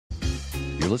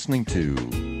listening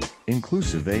to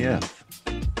Inclusive AF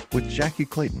with Jackie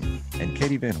Clayton and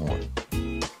Katie Van Horn.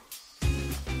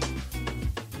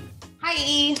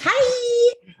 Hi.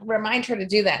 Hi. Remind her to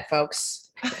do that,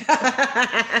 folks.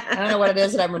 I don't know what it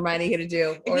is that I'm reminding you to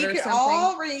do. If you could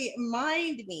all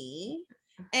remind me,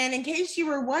 and in case you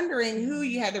were wondering who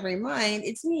you had to remind,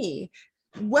 it's me.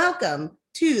 Welcome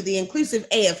to the Inclusive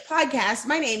AF podcast.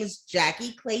 My name is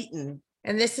Jackie Clayton.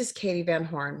 And this is Katie Van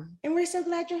Horn. And we're so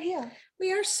glad you're here.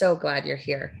 We are so glad you're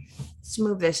here. Let's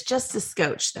move this just a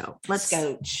scotch, though. Let's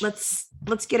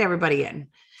get everybody in.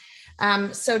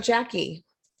 So Jackie.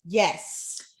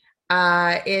 Yes.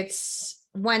 It's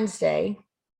Wednesday.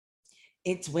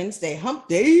 It's Wednesday, hump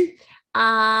day.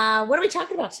 What are we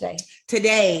talking about today?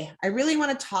 Today, I really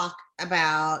want to talk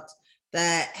about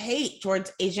the hate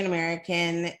towards Asian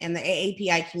American and the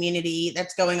AAPI community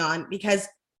that's going on, because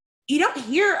you don't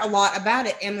hear a lot about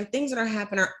it. And the things that are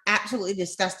happening are absolutely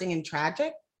disgusting and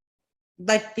tragic,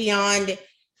 like beyond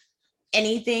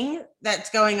anything that's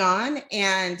going on.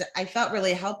 And I felt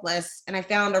really helpless. And I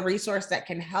found a resource that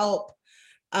can help,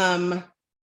 that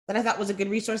I thought was a good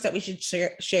resource that we should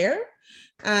share.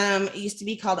 It used to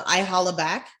be called I Holla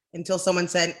Back until someone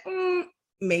said,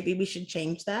 maybe we should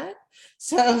change that.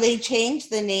 So they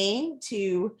changed the name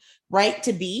to Right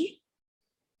to Be,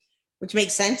 which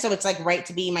makes sense. So it's like right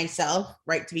to be myself,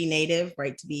 right to be native,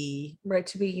 right to be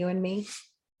you and me.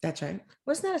 That's right.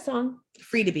 Wasn't that a song?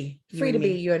 Free to be. Free to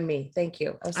be you and me. Thank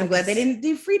you. I'm glad they didn't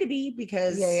do free to be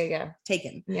because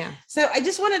taken. Yeah. So I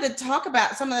just wanted to talk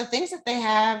about some of the things that they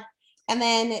have and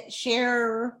then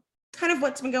share kind of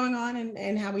what's been going on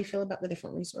and how we feel about the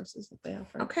different resources that they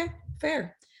offer. Okay,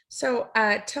 fair. So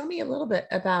tell me a little bit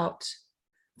about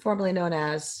formerly known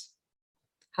as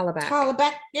Holla Back. Holla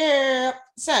Back, yeah.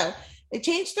 So they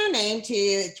changed their name to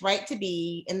It's Right to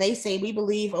Be, and they say, we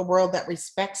believe a world that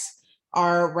respects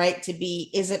our right to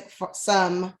be isn't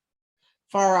some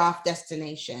far off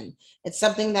destination. It's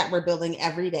something that we're building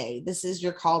every day. This is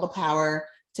your call to power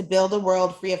to build a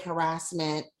world free of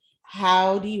harassment.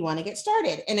 How do you want to get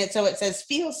started? And it says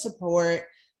feel support,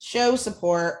 show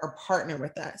support, or partner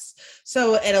with us.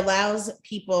 So it allows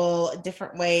people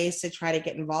different ways to try to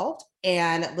get involved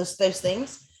and list those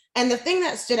things. And the thing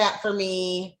that stood out for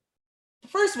me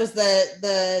first was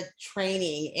the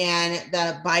training and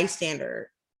the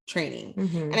bystander training.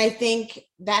 Mm-hmm. And I think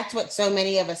that's what so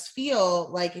many of us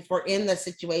feel like. If we're in the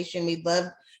situation,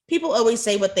 people always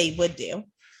say what they would do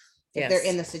if they're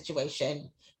in the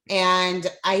situation. And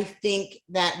I think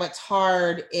that what's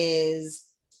hard is,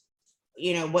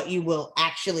 what you will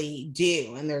actually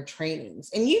do in their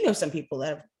trainings. And some people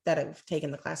that have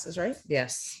taken the classes, right?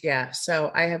 Yes. Yeah.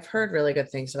 So I have heard really good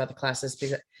things about the classes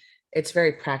because it's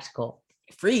very practical.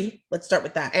 Free. Let's start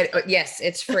with that. Yes,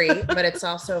 it's free, but it's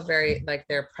also very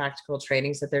they're practical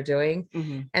trainings that they're doing.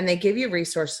 Mm-hmm. And they give you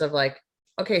resources of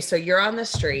okay, so you're on the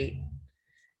street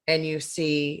and you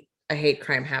see a hate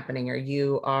crime happening, or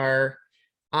you are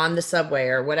on the subway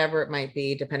or whatever it might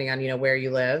be, depending on, where you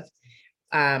live.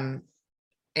 And,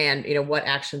 what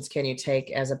actions can you take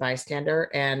as a bystander?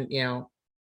 And,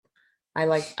 I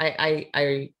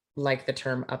like the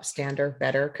term upstander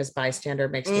better, because bystander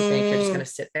makes me think you're just going to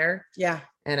sit there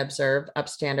and observe.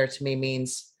 Upstander to me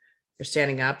means you're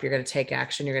standing up, you're going to take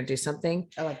action, you're going to do something.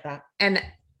 I like that. And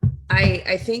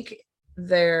I think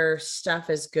their stuff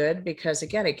is good because,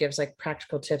 again, it gives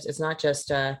practical tips. It's not just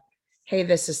hey,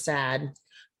 this is sad.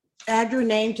 Add your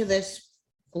name to this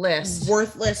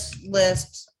worthless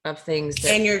list of things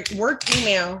and your work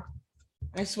email.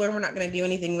 I swear we're not going to do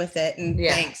anything with it. And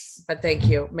thanks. But thank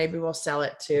you. Maybe we'll sell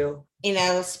it to,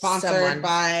 sponsored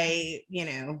by,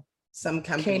 some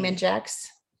company. Cayman Jacks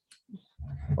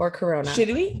or Corona. Should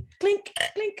we? Clink,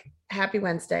 clink. Happy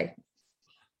Wednesday.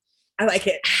 I like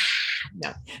it.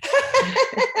 No.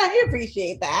 I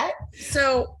appreciate that.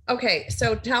 So, okay.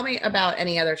 So tell me about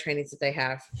any other trainings that they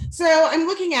have. So I'm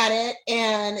looking at it,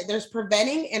 and there's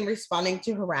preventing and responding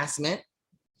to harassment.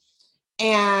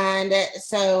 And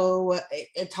so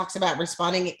it talks about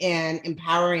responding in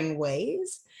empowering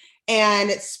ways. And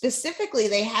specifically,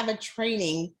 they have a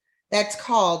training that's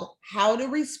called How to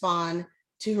Respond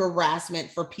to Harassment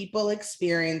for People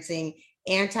Experiencing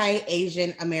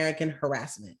Anti-Asian American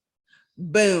Harassment.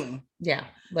 Boom. Yeah.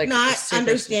 Not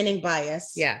understanding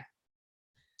bias. Yeah.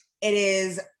 It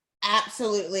is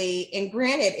absolutely, and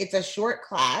granted, it's a short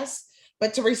class,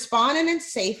 but to respond in a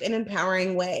safe and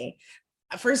empowering way.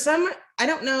 For some, I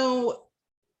don't know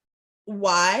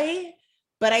why,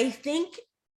 but I think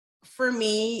for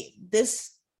me,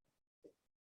 this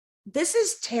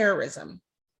is terrorism.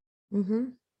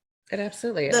 Mm-hmm. It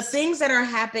absolutely is. The things that are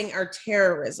happening are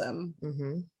terrorism.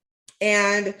 Mm-hmm.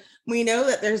 And we know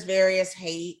that there's various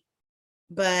hate,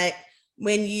 but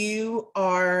when you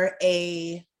are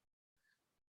a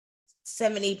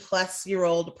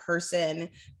 70-plus-year-old person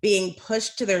being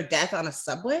pushed to their death on a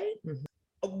subway,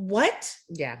 what?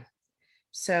 Yeah.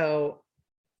 So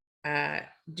do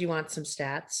you want some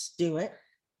stats? Do it.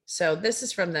 So this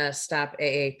is from the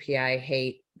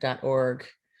stopaapihate.org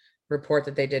report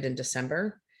that they did in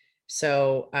December.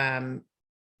 So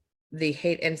the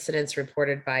hate incidents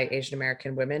reported by Asian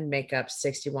American women make up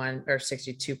 61 or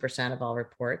 62% of all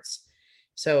reports.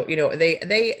 So, you know,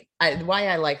 why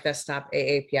I like the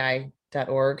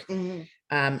stopaapihate.org,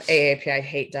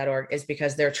 aapihate.org is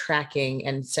because they're tracking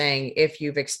and saying, if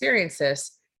you've experienced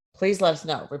this, please let us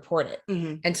know, report it.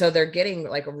 And so they're getting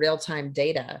like real-time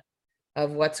data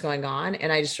of what's going on.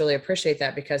 And I just really appreciate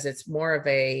that, because it's more of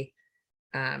a,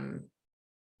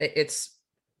 it's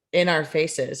in our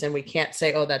faces and we can't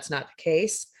say, oh, that's not the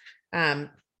case.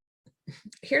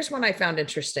 Here's one I found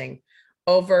interesting.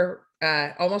 Over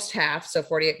almost half, so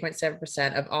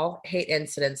 48.7% of all hate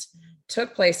incidents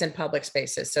took place in public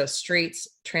spaces. So streets,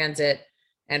 transit,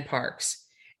 and parks.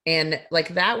 And like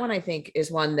that one, I think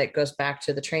is one that goes back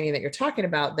to the training that you're talking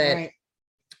about, that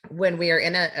when we are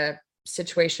in a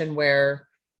situation where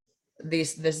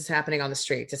this is happening on the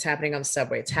streets, it's happening on the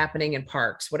subway, it's happening in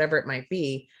parks, whatever it might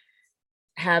be,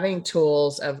 having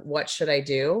tools of what should I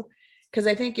do? Because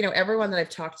I think, you know, everyone that I've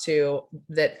talked to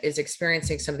that is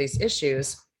experiencing some of these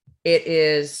issues, it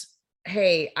is,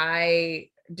 hey, I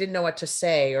didn't know what to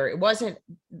say, or it wasn't,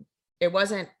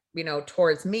 you know,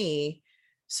 towards me,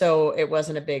 so it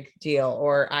wasn't a big deal,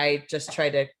 or I just tried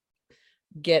to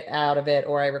get out of it,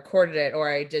 or I recorded it, or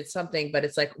I did something. But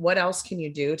it's like, what else can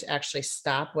you do to actually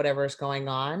stop whatever's going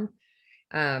on?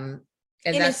 And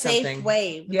in that's a safe something,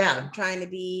 way, yeah, trying to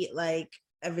be like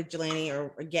a vigilante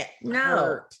or get no,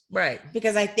 hurt. right?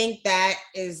 Because I think that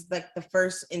is like the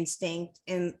first instinct,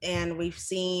 and we've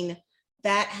seen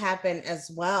that happen as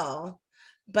well.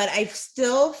 But I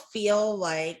still feel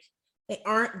like they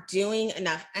aren't doing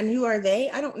enough. And who are they?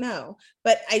 I don't know.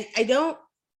 But I don't,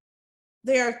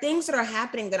 there are things that are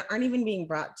happening that aren't even being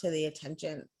brought to the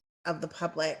attention of the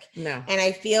public. No. And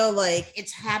I feel like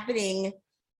it's happening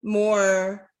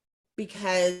more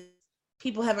because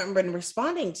people haven't been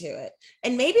responding to it.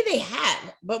 And maybe they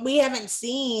have, but we haven't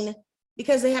seen,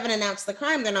 because they haven't announced the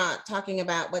crime. They're not talking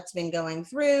about what's been going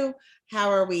through. How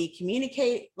are we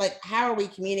communicating what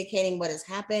has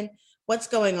happened? What's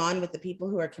going on with the people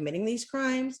who are committing these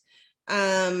crimes?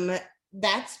 That's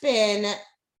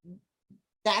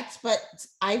what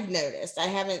I've noticed. I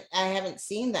haven't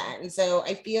seen that. And so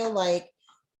I feel like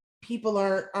people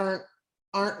aren't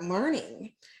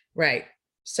learning. Right.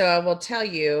 So I will tell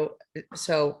you,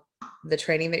 so the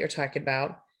training that you're talking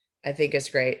about, I think is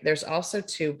great. There's also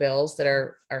 2 bills that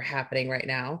are happening right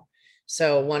now.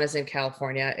 So one is in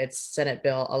California, it's Senate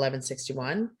Bill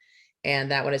 1161.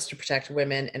 And that one is to protect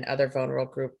women and other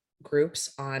vulnerable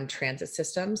groups on transit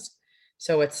systems.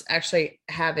 So it's actually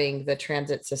having the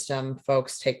transit system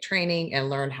folks take training and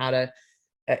learn how to,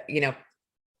 you know,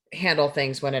 handle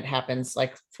things when it happens,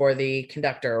 like for the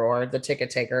conductor or the ticket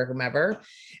taker, whomever.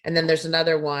 And then there's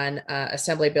another one,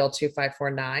 Assembly Bill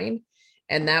 2549.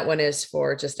 And that one is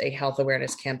for just a health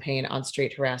awareness campaign on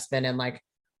street harassment and like,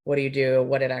 what do you do,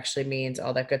 what it actually means,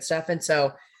 all that good stuff. And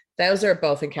so those are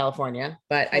both in California,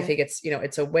 but I think it's, you know,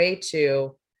 it's a way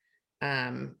to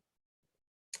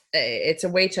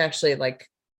actually like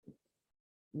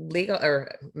legal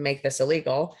or make this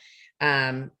illegal.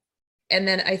 And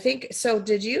then I think, so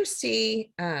did you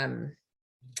see, the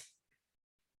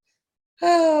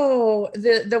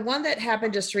one that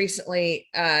happened just recently,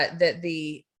 that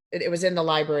it was in the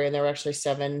library and there were actually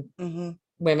 7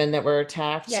 women that were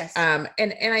attacked. Yes. And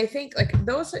I think like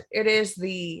those, it is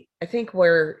I think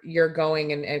where you're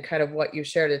going and kind of what you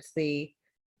shared, it's the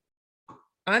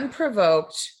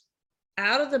unprovoked,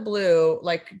 out of the blue,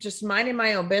 like just minding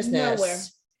my own business. Nowhere.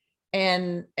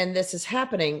 And this is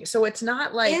happening. So it's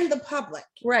not like in the public.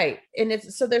 Right. And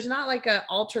so there's not like an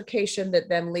altercation that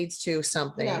then leads to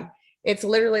something. No. It's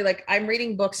literally like I'm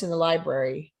reading books in the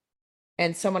library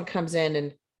and someone comes in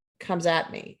and comes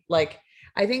at me. Like,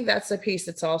 I think that's the piece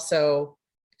that's also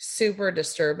super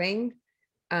disturbing.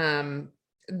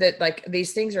 That like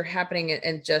these things are happening,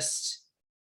 and just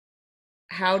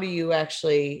how do you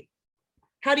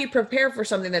prepare for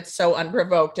something that's so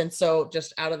unprovoked and so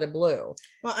just out of the blue?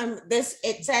 Well,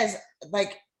 it says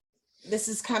like, this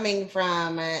is coming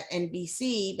from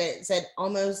NBC, but it said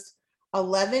almost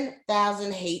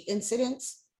 11,000 hate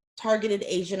incidents targeted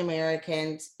Asian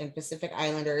Americans and Pacific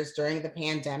Islanders during the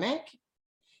pandemic.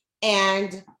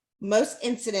 And most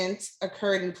incidents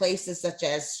occurred in places such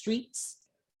as streets,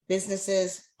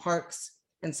 businesses, parks,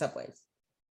 and subways.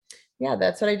 Yeah,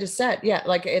 that's what I just said. Yeah,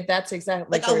 like that's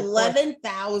exactly Like the report.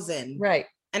 11,000. Right.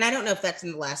 And I don't know if that's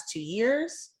in the last 2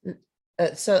 years.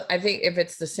 So I think if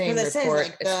it's the same Because it says report,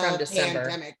 like it's from the December.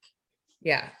 pandemic.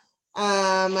 Yeah.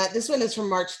 This one is from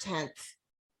March 10th.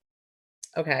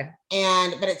 Okay.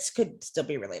 But it could still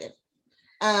be related.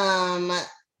 And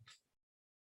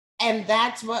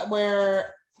that's what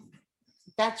we're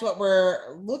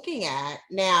looking at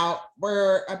now.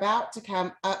 We're about to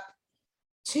come up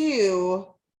to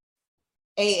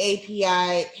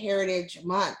AAPI Heritage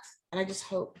Month, and I just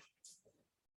hope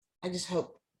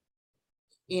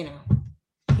people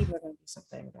are going to do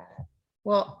something about it.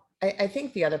 Well, I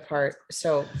think the other part,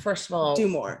 so first of all, Do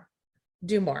more.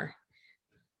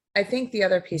 I think the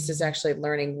other piece is actually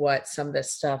learning what some of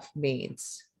this stuff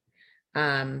means.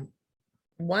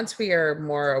 Once we are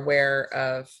more aware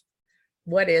of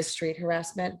what is street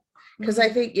harassment, because I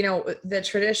think, the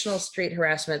traditional street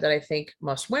harassment that I think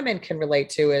most women can relate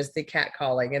to is the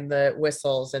catcalling and the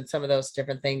whistles and some of those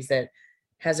different things that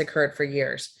has occurred for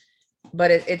years.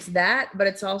 But it's that, but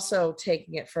it's also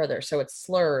taking it further. So it's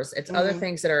slurs, it's other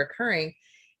things that are occurring.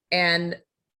 And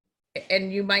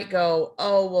you might go,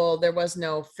 oh, well, there was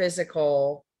no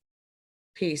physical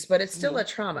piece, but it's still a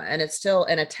trauma and it's still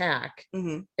an attack.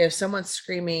 If someone's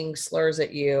screaming slurs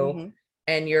at you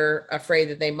and you're afraid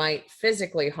that they might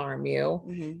physically harm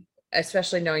you,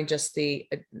 especially knowing just the,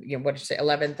 what did you say,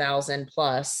 11,000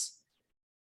 plus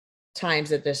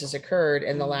times that this has occurred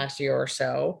in the last year or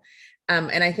so.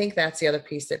 And I think that's the other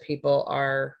piece that people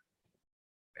are,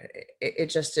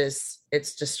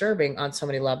 it's disturbing on so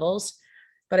many levels.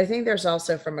 But I think there's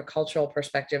also, from a cultural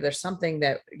perspective, there's something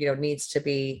that, needs to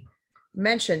be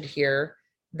mentioned here,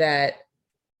 that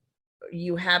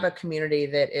you have a community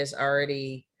that is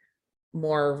already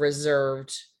more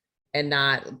reserved and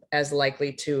not as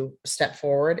likely to step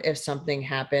forward if something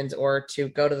happens, or to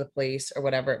go to the police or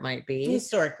whatever it might be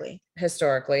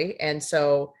historically. And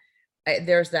so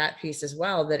there's that piece as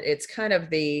well, that it's kind of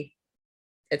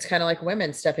like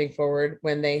women stepping forward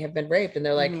when they have been raped, and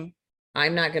they're like,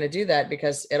 I'm not going to do that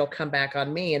because it'll come back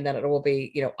on me, and then it will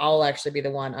be, I'll actually be the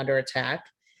one under attack.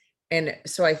 And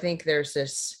so I think there's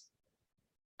this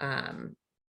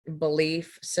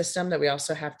belief system that we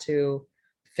also have to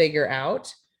figure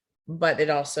out, but it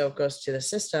also goes to the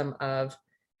system of,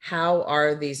 how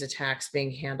are these attacks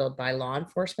being handled by law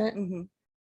enforcement?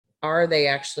 Are they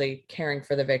actually caring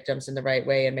for the victims in the right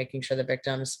way and making sure the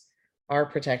victims are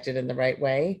protected in the right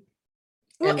way?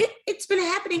 Well, it's been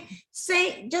happening.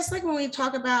 Just like when we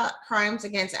talk about crimes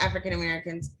against African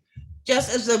Americans,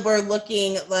 just as we're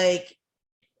looking, like,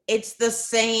 it's the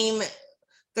same.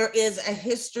 There is a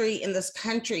history in this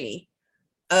country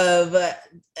of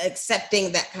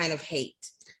accepting that kind of hate,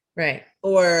 right?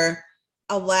 Or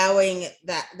allowing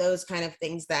those kind of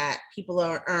things that people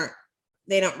aren't.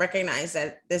 They don't recognize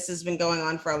that this has been going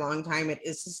on for a long time. It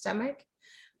is systemic.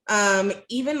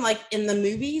 Even like in the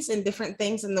movies and different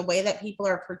things, and the way that people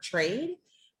are portrayed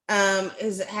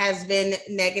has been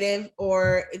negative,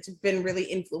 or it's been really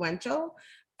influential.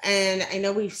 And I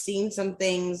know we've seen some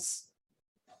things,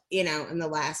 in the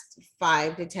last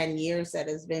 5 to 10 years that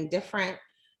has been different,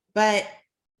 but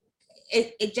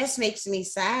it just makes me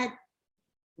sad,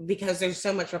 because there's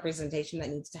so much representation that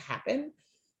needs to happen,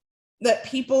 that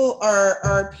people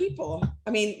are people.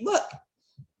 I mean, look,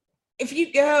 if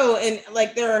you go and,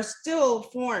 like, there are still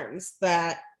forms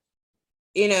that,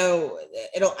 it'll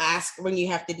ask when you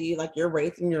have to do, like, your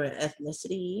race and your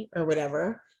ethnicity or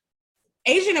whatever.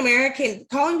 Asian American,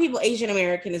 calling people Asian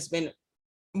American has been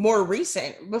more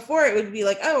recent. Before, it would be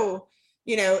like, oh,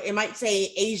 it might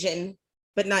say Asian,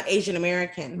 but not Asian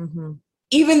American,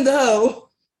 even though,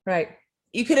 right,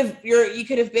 you could have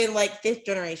been like 5th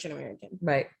generation American,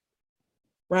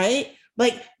 right,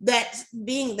 like that's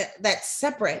being that's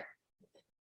separate,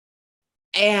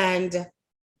 and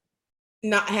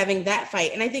not having that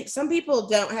fight. And I think some people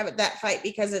don't have that fight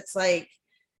because it's like,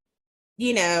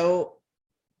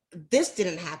 this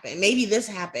didn't happen. Maybe this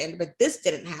happened, but this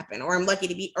didn't happen, or I'm lucky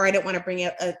to be, or I don't want to bring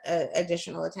out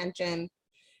additional attention.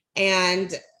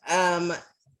 And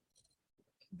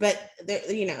but there,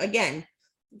 again,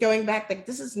 going back, like,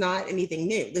 this is not anything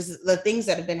new. This is the things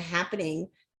that have been happening,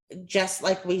 just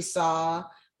like we saw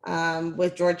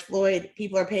with George Floyd.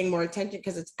 People are paying more attention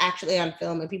because it's actually on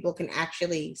film and people can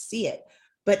actually see it.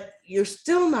 But you're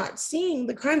still not seeing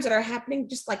the crimes that are happening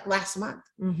just like last month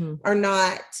are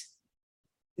not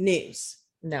news.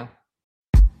 No.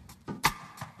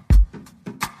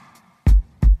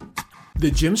 The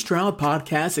Jim Stroud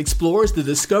Podcast explores the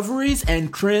discoveries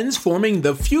and trends forming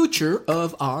the future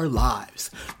of our lives.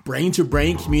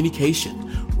 Brain-to-brain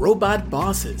communication, robot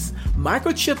bosses,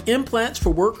 microchip implants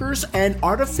for workers, and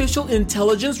artificial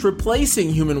intelligence replacing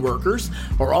human workers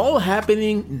are all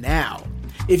happening now.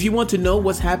 If you want to know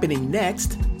what's happening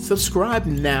next, subscribe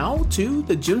now to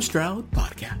the Jim Stroud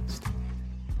Podcast.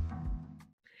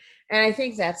 And I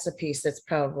think that's the piece that's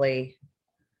probably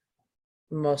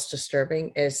most disturbing,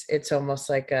 is it's almost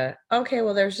like okay,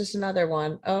 well, there's just another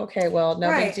one. Okay, well, no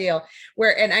big deal.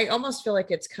 And I almost feel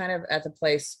like it's kind of at the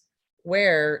place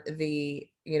where the,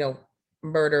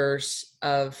 murders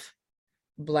of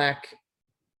Black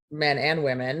men and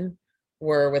women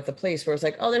were with the police, where it's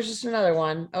like, oh, there's just another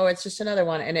one. Oh, it's just another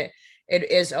one. And it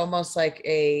is almost like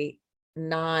a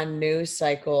non-news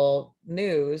cycle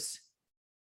news,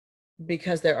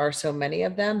 because there are so many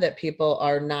of them that people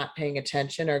are not paying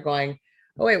attention or going,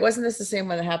 oh, wait, wasn't this the same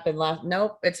one that happened last?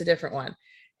 Nope, it's a different one.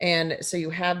 And so you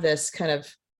have this kind of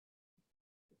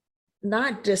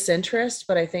not disinterest,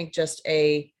 but I think just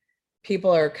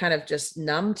people are kind of just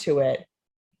numb to it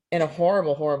in a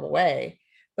horrible, horrible way.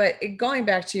 But going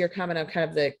back to your comment on kind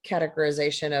of the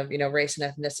categorization of, race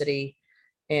and ethnicity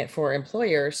and for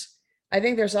employers, I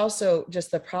think there's also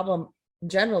just the problem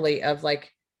generally of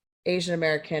like Asian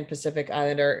American, Pacific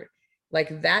Islander,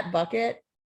 like that bucket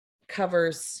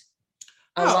covers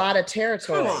a lot of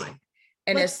territory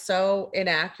and is so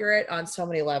inaccurate on so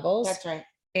many levels. That's right.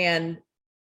 And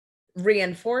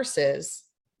reinforces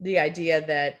the idea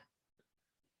that,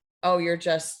 oh, you're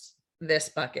just this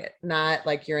bucket, not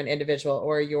like you're an individual,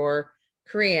 or you're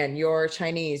Korean, you're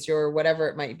Chinese, you're whatever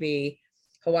it might be,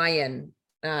 Hawaiian,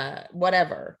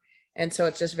 whatever. And so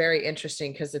it's just very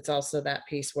interesting, because it's also that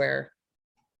piece where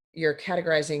you're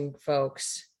categorizing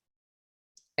folks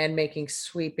and making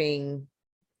sweeping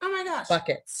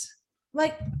buckets,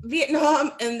 like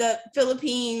Vietnam and the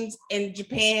Philippines and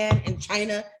Japan and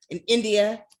China and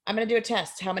India. I'm going to do a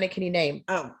test. How many can you name?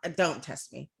 Oh, don't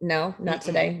test me. No, not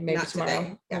today. Maybe not tomorrow.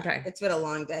 Today. Yeah, okay. It's been a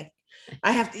long day.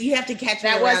 You have to catch me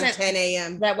That around wasn't 10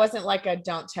 a.m. That wasn't like a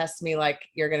don't test me, like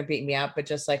you're going to beat me up, but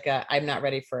just like I'm not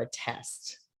ready for a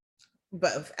test.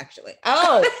 Both, actually.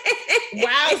 Oh,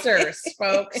 wowzers,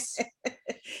 folks.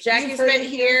 Jackie's been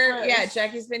here. Yeah,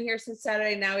 Jackie's been here since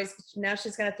Saturday. Now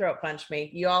she's gonna throat punch me.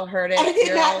 You all heard it. I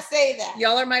did not say that.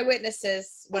 Y'all are my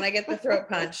witnesses when I get the throat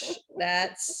punch.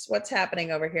 That's what's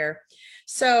happening over here.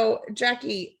 So,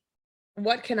 Jackie,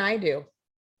 what can I do?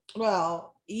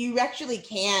 Well, you actually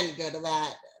can go to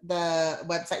the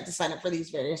website to sign up for these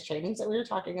various trainings that we were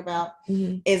talking about.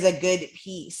 Is a good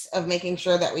piece of making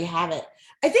sure that we have it.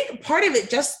 I think part of it,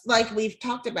 just like we've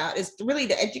talked about, is really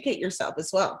to educate yourself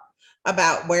as well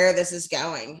about where this is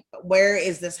going. Where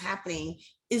is this happening?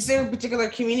 Is there particular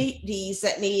communities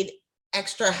that need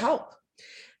extra help?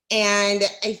 And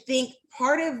I think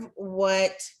part of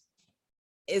what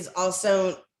is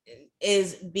also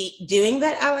doing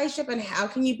that allyship, and how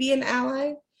can you be an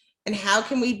ally? And how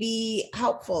can we be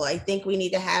helpful? I think we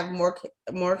need to have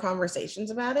more conversations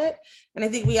about it. And I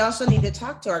think we also need to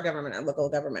talk to our government, our local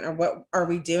government, or what are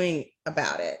we doing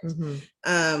about it?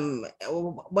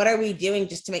 What are we doing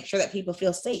just to make sure that people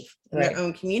feel safe in their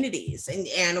own communities?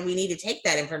 And we need to take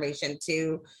that information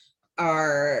to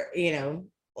our,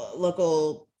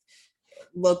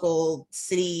 local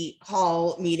city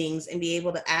hall meetings and be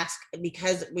able to ask,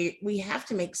 because we have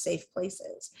to make safe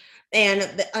places.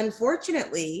 And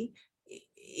unfortunately,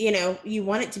 you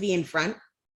want it to be in front,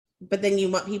 but then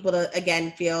you want people to,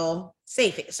 again, feel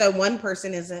safe. So one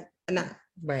person isn't enough.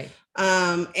 Right.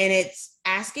 And it's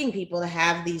asking people to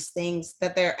have these things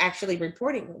that they're actually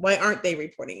reporting. Why aren't they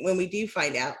reporting? When we do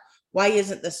find out, why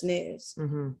isn't this news?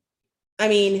 I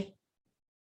mean,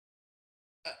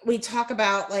 we talk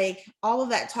about like all of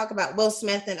that talk about Will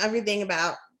Smith and everything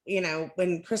about,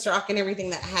 when Chris Rock and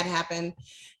everything that had happened,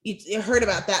 you heard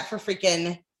about that for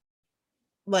freaking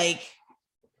like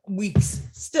weeks.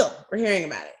 Still, we're hearing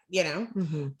about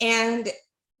it,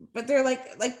 but they're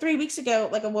like 3 weeks ago,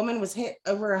 like a woman was hit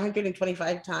over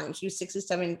 125 times. She was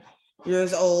 67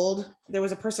 years old. There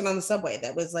was a person on the subway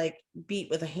that was like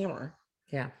beat with a hammer.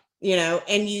 Yeah.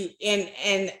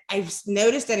 And I've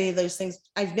noticed any of those things.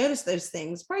 I've noticed those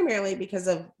things primarily because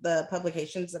of the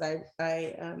publications that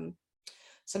I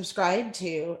subscribe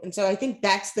to. And so I think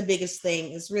that's the biggest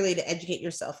thing, is really to educate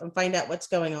yourself and find out what's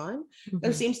going on.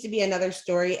 There seems to be another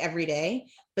story every day,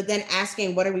 but then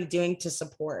asking, what are we doing to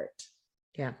support?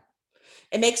 Yeah.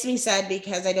 It makes me sad,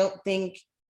 because I don't think,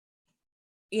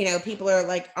 people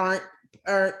aren't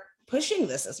pushing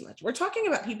this as much. We're talking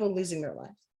about people losing their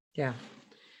lives. Yeah.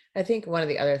 I think one of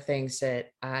the other things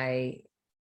that I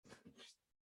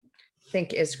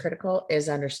think is critical is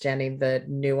understanding the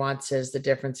nuances, the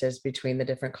differences between the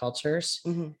different cultures.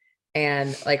 Mhm.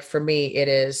 And like for me, it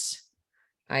is,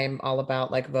 I am all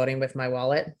about like voting with my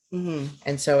wallet. Mhm.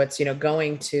 And so it's,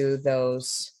 going to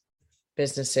those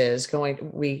businesses,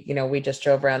 we just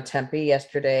drove around Tempe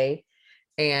yesterday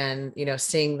and,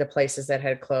 seeing the places that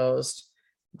had closed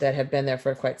that had been there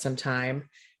for quite some time.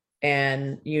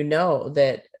 And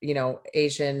that,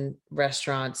 Asian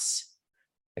restaurants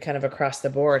kind of across the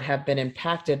board have been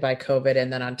impacted by COVID.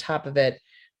 And then on top of it,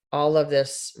 all of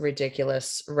this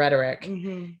ridiculous rhetoric.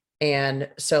 Mhm. And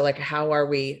so like, how are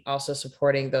we also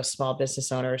supporting those small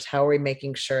business owners? How are we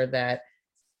making sure that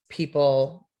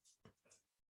people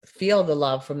feel the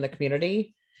love from the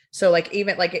community? So like,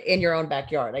 even like in your own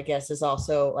backyard, I guess is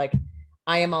also like,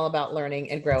 I am all about learning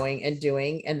and growing and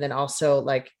doing. And then also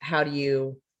like, how do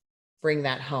you bring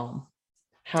that home?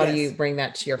 How do you Yes. bring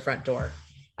that to your front door?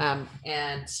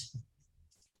 And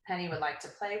Penny would like to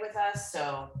play with us.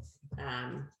 So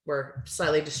we're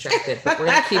slightly distracted, but we're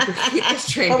gonna keep this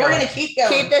train But going. we're gonna keep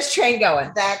going. Keep this train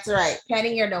going. That's right.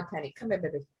 Penny or no penny? Come here,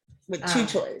 baby. With two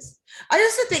toys. I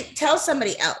just think tell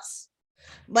somebody else.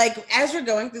 Like as you're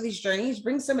going through these journeys,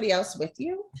 bring somebody else with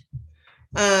you.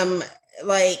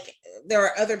 Like there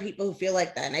are other people who feel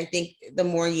like that. And I think the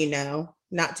more you know,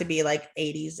 not to be like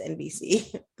 80s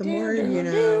NBC, the more you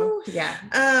know. Yeah.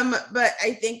 But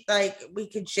I think like we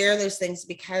could share those things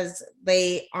because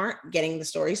they aren't getting the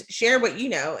stories. Share what you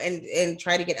know and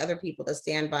try to get other people to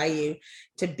stand by you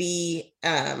to be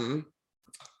an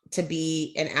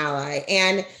ally.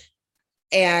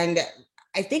 And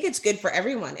I think it's good for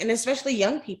everyone, and especially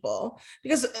young people,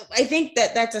 because I think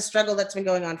that that's a struggle that's been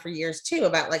going on for years too,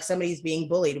 about like somebody's being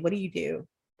bullied. What do you do?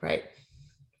 Right.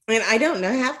 And I don't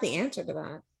know have the answer to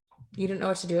that. You don't know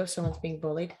what to do if someone's being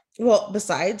bullied? Well,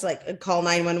 besides like call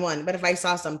 911, but if I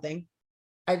saw something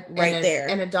there,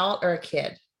 an adult or a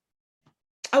kid?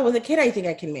 Oh, with a kid, I think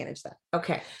I can manage that.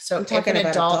 Okay. So I'm if talking an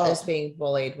about adult adult. is being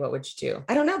bullied, what would you do?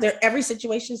 I don't know. Every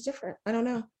situation is different. I don't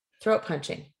know. Throat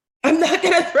punching. I'm not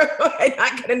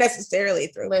gonna necessarily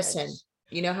throw. Listen, punch.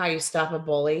 you know how you stop a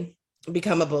bully?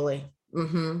 Become a bully.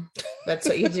 Mm-hmm. That's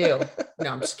what you do. No,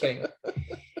 I'm just kidding.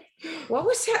 What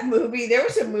was that movie? There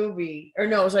was a movie, or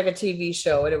no, it was like a TV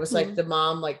show, and it was like the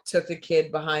mom like took the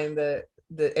kid behind the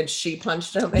and she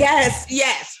punched him. Yes.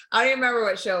 I don't even remember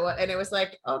what show, and it was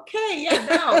like, okay, yeah,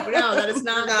 no, that is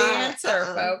not the answer,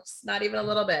 folks. Not even a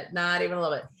little bit. Not even a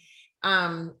little bit.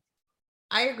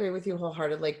 I agree with you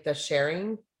wholeheartedly, like the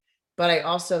sharing, but I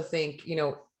also think,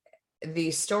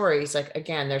 these stories, like,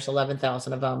 again, there's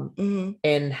 11,000 of them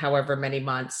in however many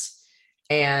months.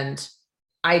 And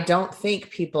I don't think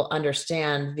people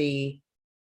understand the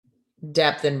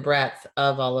depth and breadth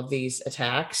of all of these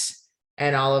attacks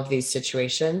and all of these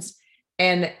situations.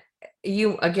 And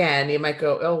you might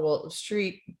go, oh, well,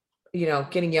 street,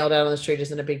 getting yelled at on the street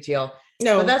isn't a big deal.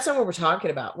 No, but that's not what we're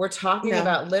talking about. We're talking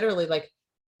about literally like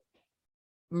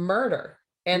murder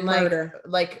and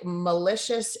like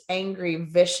malicious, angry,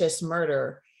 vicious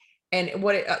murder. And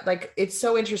what it's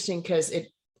so interesting because it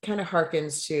kind of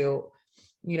harkens to,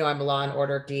 I'm a Law and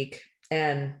Order geek,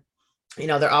 and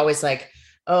they're always like,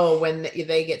 oh, when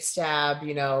they get stabbed,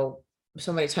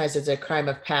 so many times it's a crime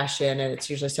of passion, and it's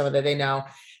usually someone that they know.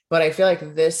 But I feel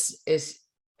like this is,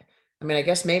 I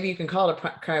guess maybe you can call it a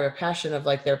crime of passion, of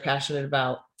like they're passionate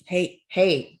about hate.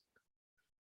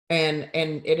 And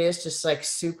it is just like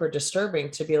super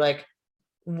disturbing to be like,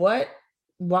 why?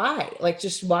 Like,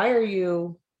 just why are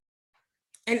you?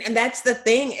 And that's the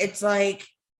thing. It's like,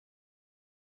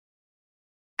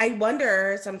 I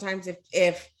wonder sometimes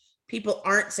if people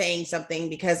aren't saying something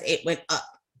because it went up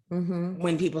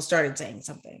when people started saying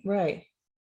something. Right.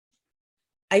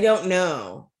 I don't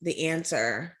know the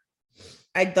answer.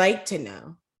 I'd like to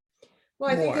know. Well,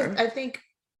 I think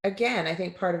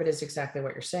part of it is exactly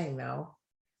what you're saying, though.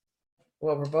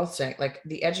 What we're both saying, like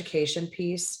the education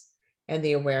piece and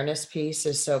the awareness piece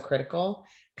is so critical,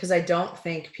 because I don't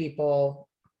think people,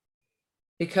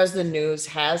 because the news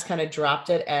has kind of dropped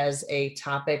it as a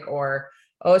topic, or,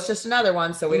 oh, it's just another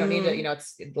one, so we don't need to,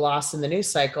 it's lost in the news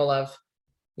cycle of,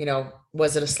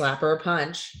 was it a slap or a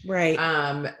punch? Right.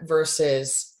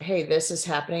 Versus, hey, this is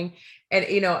happening. And,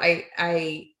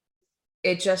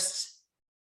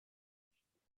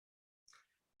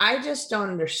 I just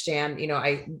don't understand,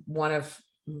 one of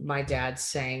my dad's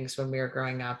sayings when we were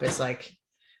growing up is like,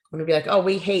 when we'd be like, oh,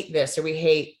 we hate this, or we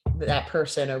hate that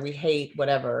person, or we hate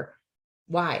whatever.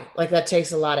 Why? Like, that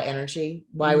takes a lot of energy.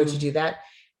 Why would you do that?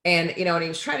 And, and he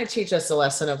was trying to teach us a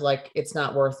lesson of like, it's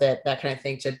not worth it, that kind of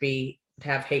thing, to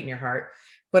have hate in your heart.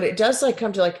 But it does like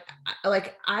come to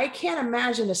like I can't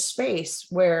imagine a space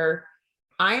where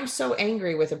I'm so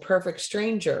angry with a perfect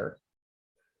stranger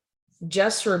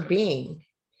just for being.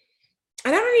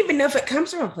 And I don't even know if it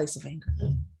comes from a place of anger.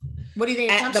 What do you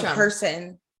think it At comes the from?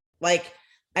 person. Like,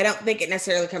 I don't think it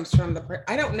necessarily comes from the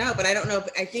I don't know, but I don't know if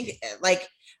I think like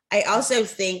I also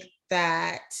think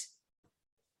that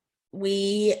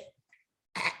we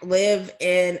live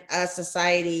in a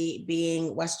society,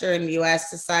 being Western US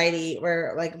society,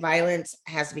 where like violence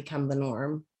has become the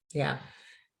norm. Yeah.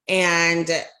 And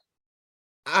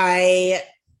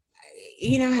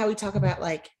you know how we talk about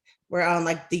like we're on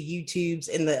like the YouTubes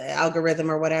in the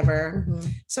algorithm or whatever.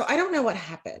 So I don't know what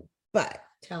happened, but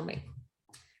Tell me.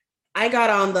 I got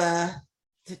on the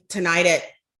tonight at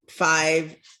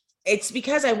 5. It's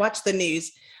because I watched the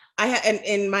news.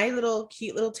 In my little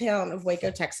cute little town of Waco,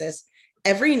 Texas,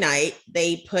 every night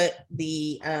they put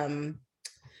the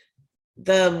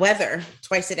weather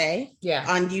twice a day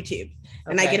on YouTube.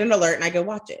 And I get an alert and I go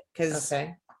watch it because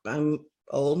I'm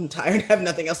old and tired, have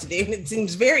nothing else to do, and it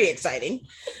seems very exciting.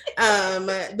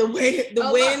 The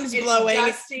wind's blowing.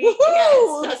 Dusty. Yeah,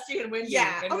 it's dusty and windy.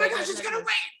 Yeah. And Oh my gosh, it's gonna rain.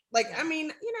 Like, I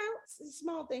mean, you know,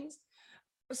 small things.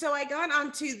 So I got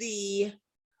onto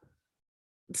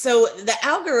so the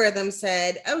algorithm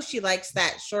said, oh, she likes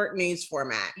that short news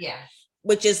format. Yeah.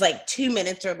 Which is like 2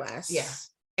 minutes or less. Yeah.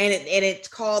 And it's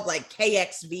called like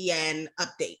KXVN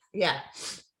update. Yeah.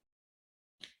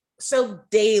 So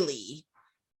daily,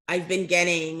 I've been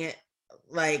getting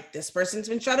like, this person's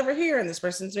been shot over here and this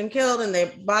person's been killed and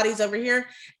their body's over here.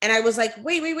 And I was like,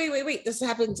 wait. This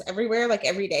happens everywhere, like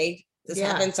every day. This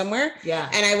happens somewhere. Yeah.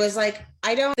 And I was like,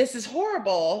 this is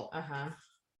horrible. Uh-huh.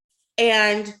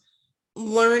 And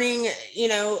learning, you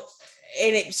know,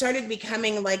 and it started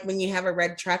becoming like when you have a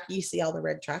red truck, you see all the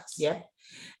red trucks. Yeah.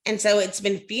 And so it's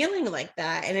been feeling like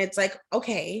that. And it's like,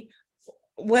 okay,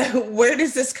 where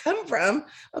does this come from?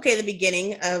 Okay, the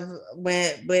beginning of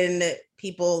when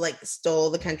people like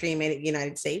stole the country and made it the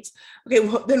United States. Okay,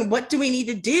 well, then what do we need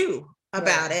to do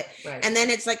about it? Right. And then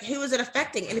it's like, who is it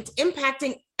affecting? And it's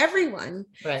impacting everyone.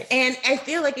 Right. And I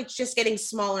feel like it's just getting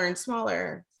smaller and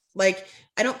smaller. Like,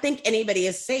 I don't think anybody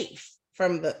is safe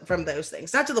from those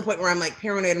things. Not to the point where I'm like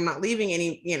paranoid, I'm not leaving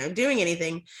any, you know, doing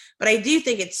anything, but I do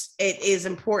think it is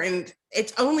important.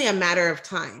 It's only a matter of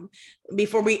time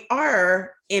before we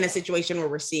are in a situation where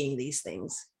we're seeing these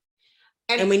things.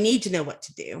 And we need to know what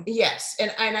to do. Yes.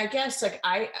 And I guess like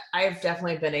I've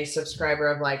definitely been a subscriber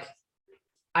of like,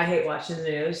 I hate watching the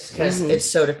news because it's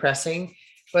so depressing,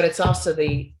 but it's also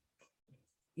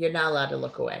you're not allowed to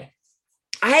look away.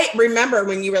 I remember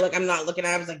when you were like, I'm not looking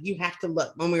at it, I was like, you have to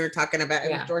look, when we were talking about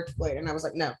it with George Floyd. And I was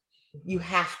like, no, you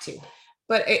have to.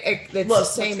 But it's look, the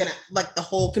same. Like the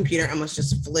whole computer almost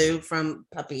just flew from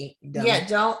puppy. Dumb. Yeah,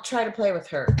 don't try to play with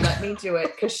her. Let me do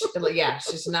it because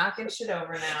she's knocking shit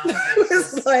over now. It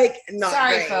was like, not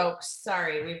sorry, great. folks.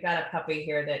 Sorry, we've got a puppy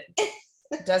here that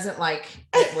doesn't like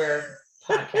that we're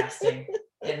podcasting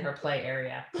in her play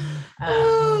area.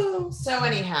 So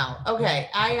anyhow, okay,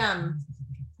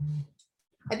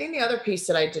 I think the other piece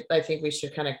that I think we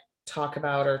should kind of talk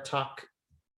about or talk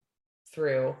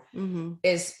through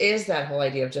is that whole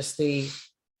idea of just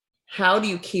how do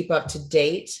you keep up to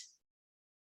date,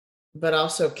 but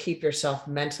also keep yourself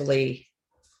mentally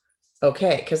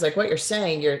okay? Because like what you're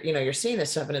saying, you're seeing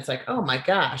this stuff and it's like, oh my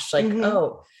gosh, like,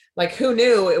 oh, like who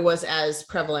knew it was as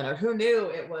prevalent, or who knew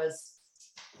it was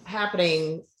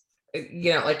happening,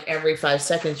 you know, like every 5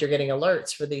 seconds you're getting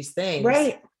alerts for these things.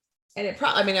 Right. And it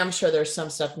probably, I mean, I'm sure there's some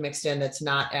stuff mixed in that's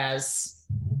not as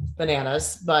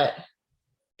bananas, but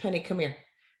Penny, come here.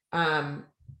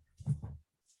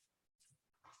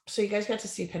 So you guys got to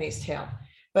see Penny's tail,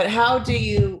 but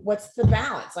what's the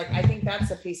balance? Like, I think that's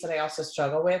the piece that I also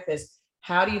struggle with is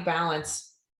how do you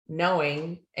balance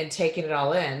knowing and taking it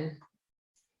all in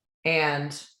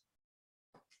and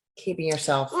keeping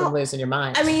yourself from losing your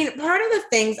mind? I mean, part of the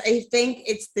things, I think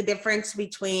it's the difference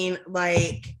between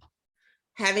like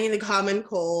having the common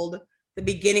cold, the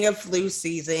beginning of flu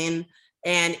season,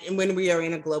 and when we are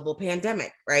in a global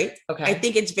pandemic, right? Okay. I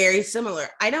think it's very similar.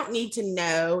 I don't need to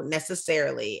know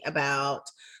necessarily about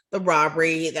the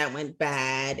robbery that went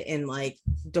bad in like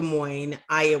Des Moines,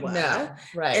 Iowa. No,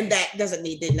 right. And that doesn't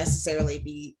need to necessarily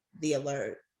be the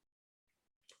alert.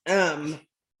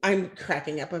 I'm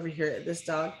cracking up over here at this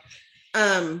dog.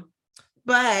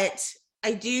 But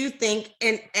I do think,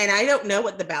 and I don't know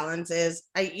what the balance is.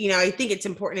 I think it's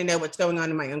important to know what's going on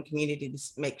in my own community to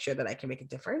make sure that I can make a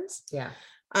difference. Yeah.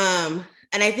 And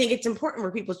I think it's important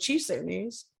where people choose their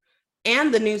news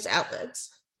and the news outlets.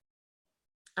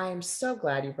 I'm so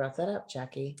glad you brought that up,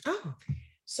 Jackie. Oh.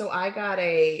 So I got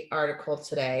a article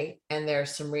today, and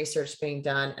there's some research being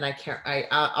done, and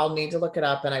I'll need to look it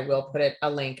up, and I will put a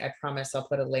link. I promise I'll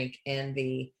put a link in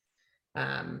the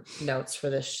notes for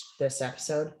this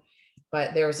episode.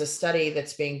 But there was a study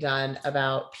that's being done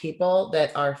about people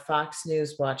that are Fox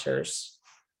News watchers,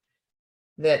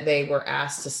 that they were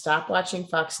asked to stop watching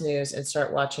Fox News and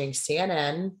start watching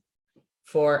CNN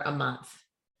for a month.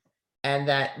 And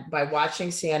that by watching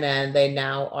CNN, they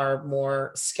now are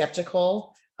more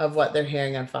skeptical of what they're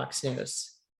hearing on Fox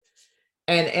News.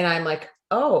 And I'm like,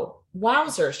 oh,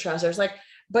 wowzers, trousers. Like,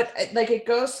 but like it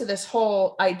goes to this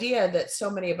whole idea that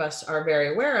so many of us are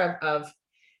very aware of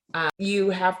you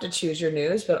have to choose your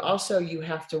news, but also you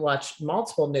have to watch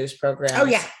multiple news programs. Oh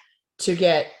yeah. To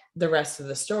get the rest of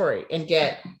the story and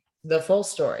get the full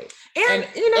story And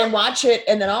you know, and watch it,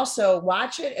 and then also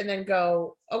watch it and then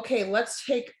go, okay, let's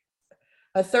take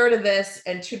a third of this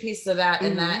and 2 pieces of that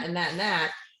and that and that and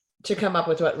that to come up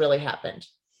with what really happened.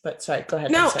 But sorry, go ahead.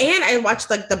 no, and I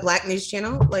watched like the Black News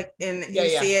Channel, like, and you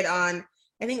Yeah. see it on,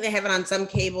 I think they have it on some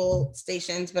cable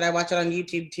stations, but I watch it on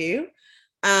YouTube too.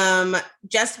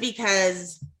 Just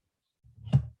because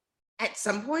at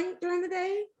some point during the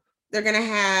day, they're going to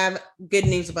have good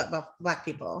news about Black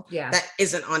people. Yeah. That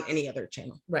isn't on any other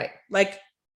channel. Right. Like,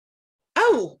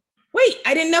 oh, wait,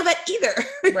 I didn't know that either.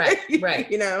 Right.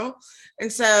 You know?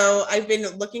 And so I've been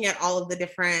looking at all of the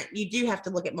different, you do have to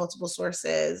look at multiple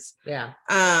sources, Yeah.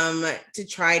 to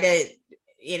try to,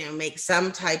 you know, make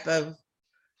some type of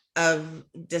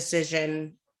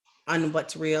decision on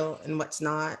what's real and what's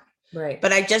not. Right.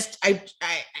 But I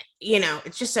you know,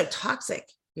 it's just so toxic.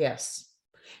 Yes.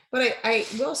 But I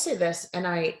will say this, and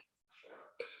I'm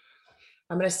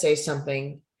going to say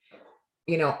something.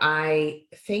 You know, I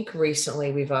think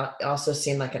recently we've also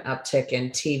seen like an uptick in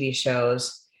TV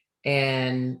shows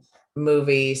and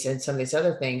movies and some of these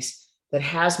other things that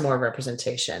has more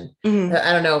representation. Mhm.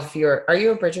 I don't know if are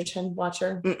you a Bridgerton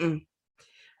watcher? Mm-mm.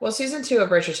 Well, season 2 of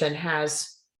Bridgerton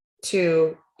has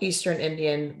 2 Eastern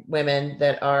Indian women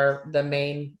that are the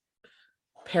main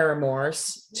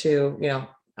paramours to, you know,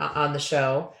 on the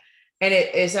show. And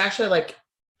it is actually like,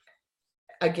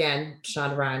 again,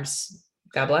 Shonda Rhimes,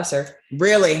 God bless her.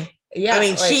 Really? Yeah. I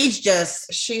mean, like, she's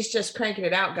just cranking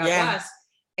it out. God bless.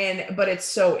 But it's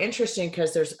so interesting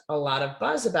because there's a lot of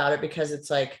buzz about it, because it's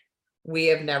like, we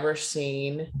have never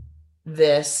seen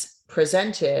this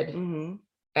presented Mhm.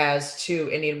 as 2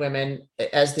 Indian women,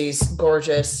 as these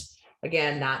gorgeous,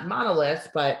 again, not monolith,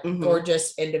 but Mhm.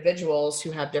 gorgeous individuals who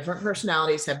have different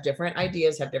personalities, have different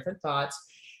ideas, have different thoughts,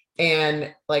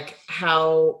 and like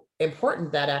how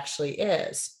important that actually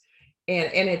is. And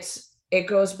it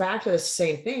goes back to the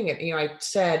same thing. And, you know, I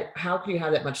said, how can you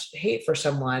have that much hate for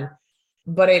someone?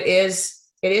 But it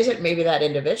isn't maybe that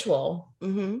individual,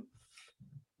 Mhm.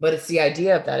 but it's the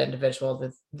idea of that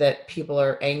individual that people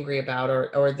are angry about,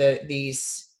 or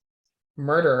these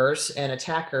murderers and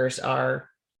attackers are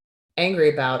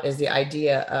angry about, is the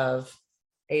idea of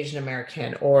Asian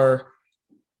American or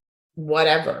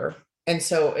whatever. And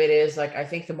so it is like, I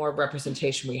think the more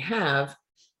representation we have,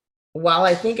 while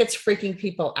I think it's freaking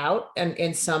people out, and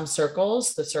in some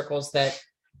circles, the circles that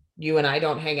you and I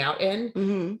don't hang out in,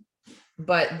 Mhm.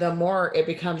 but the more it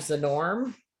becomes the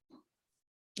norm,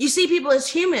 You see people as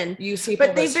human, you see, but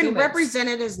people they've as been humans.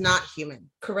 represented as not human.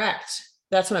 Correct.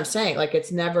 That's what I'm saying. Like,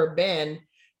 it's never been,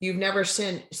 you've never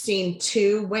seen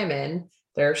 2 women,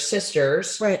 they're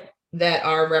sisters, Right. that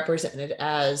are represented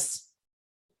as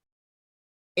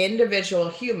individual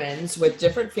humans with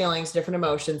different feelings, different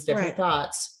emotions, different Right.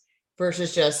 thoughts,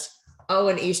 versus just, oh,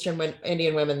 an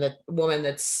Indian woman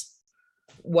that's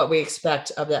what we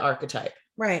expect of the archetype.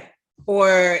 Right.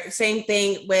 Or same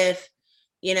thing with,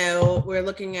 you know, we're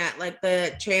looking at like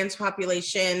the trans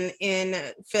population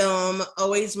in film,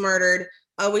 always murdered,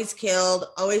 always killed,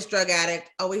 always drug addict,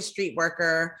 always street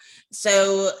worker.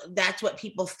 So that's what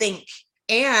people think.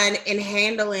 And in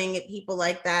handling people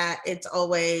like that, it's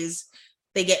always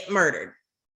they get murdered.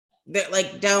 That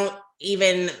like don't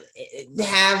even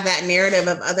have that narrative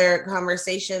of other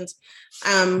conversations.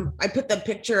 I put the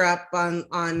picture up on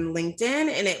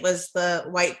LinkedIn, and it was the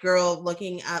white girl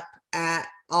looking up at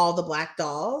all the Black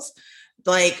dolls,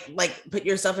 like put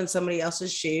yourself in somebody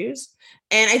else's shoes.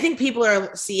 And I think people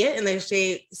see it and they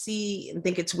see and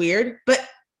think it's weird, but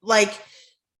like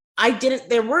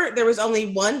there was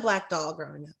only one Black doll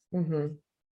growing up. Mm-hmm.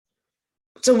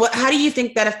 So how do you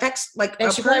think that affects like And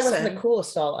a she probably person? wasn't the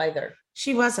coolest doll either,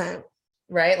 She wasn't.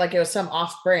 right? Like, it was some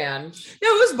off-brand.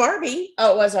 No, it was Barbie.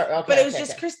 Oh, it was our, okay, But it was okay,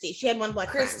 just okay. Christy. She had one Black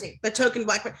Christy. friend, the token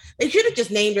Black friend. They should have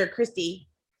just named her Christy,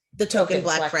 the token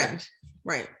Black friend.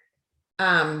 Right.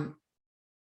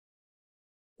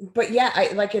 but yeah,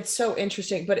 I like it's so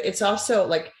interesting, but it's also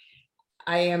like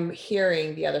I am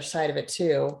hearing the other side of it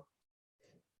too.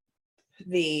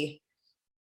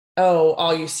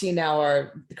 All you see now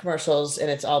are the commercials and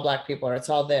it's all Black people or it's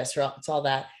all this or it's all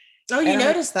that. Oh, you And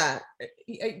noticed that?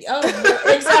 Oh,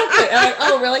 exactly. And I'm like,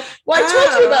 oh, really? Well, I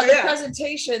told you about the yeah.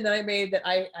 presentation that I made that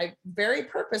I very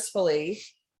purposefully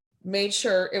made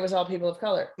sure it was all people of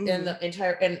color in the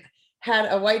entire, and had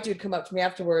a white dude come up to me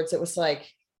afterwards. It was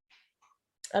like,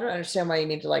 I don't understand why you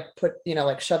need to like put,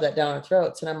 like shove that down our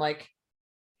throats. And I'm like,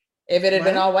 if it had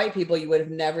been What? all white people, you would have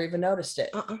never even noticed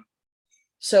it.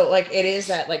 So like, it is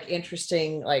that like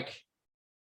interesting, like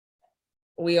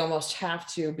we almost have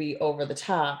to be over the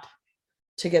top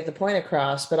to get the point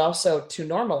across, but also to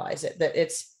normalize it, that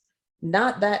it's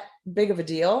not that big of a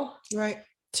deal Right.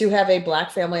 to have a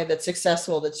Black family that's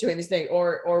successful, that's doing these things,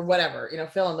 or whatever,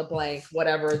 fill in the blank,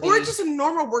 whatever. Or just a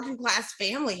normal working class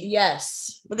family.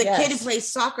 Yes. With a kid who plays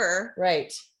soccer.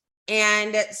 Right.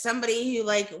 And somebody who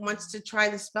like wants to try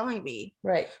the spelling bee.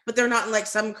 Right. But they're not like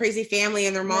some crazy family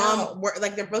and their mom,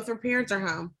 like their parents are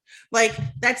home. Like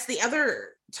that's the other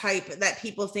type that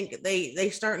people think they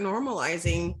start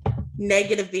normalizing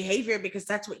negative behavior because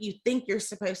that's what you think you're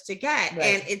supposed to get. Right.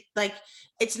 And it's like,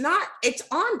 it's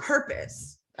on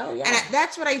purpose. Oh yeah. And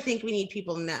that's what I think we need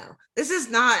people to know. This is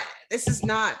not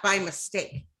by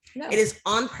mistake. No. It is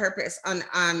on purpose on,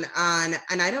 and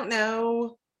I don't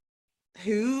know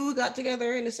who got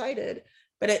together and decided,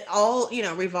 but it all,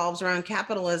 revolves around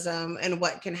capitalism and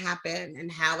what can happen and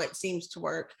how it seems to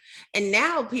work. And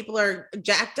now people are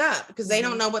jacked up because they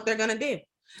don't know what they're going to do.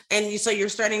 And so you're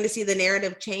starting to see the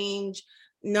narrative change,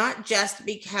 not just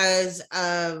because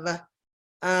of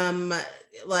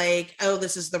like, oh,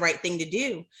 this is the right thing to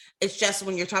do. It's just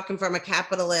when you're talking from a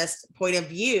capitalist point of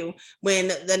view, when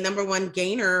the number one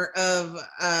gainer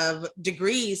of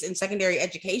degrees in secondary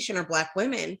education are Black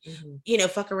women,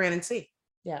 fuck around and see.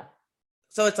 Yeah.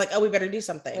 So it's like, oh, we better do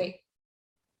something. Wait.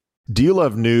 Do you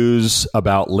love news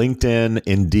about LinkedIn,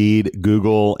 Indeed,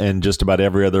 Google, and just about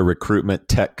every other recruitment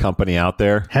tech company out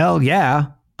there? Hell yeah.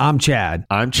 I'm Chad.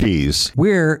 I'm Cheese.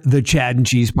 We're the Chad and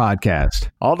Cheese Podcast.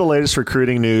 All the latest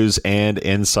recruiting news and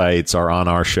insights are on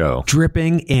our show.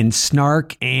 Dripping in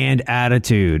snark and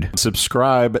attitude.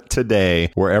 Subscribe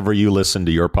today wherever you listen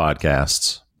to your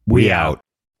podcasts. We out.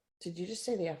 Did you just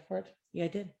say the F word? Yeah, I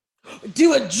did.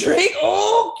 Do a drink.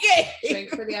 Okay. Drink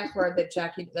for the F word that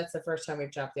Jackie, that's the first time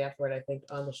we've dropped the F word, I think,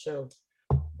 on the show.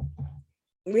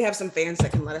 We have some fans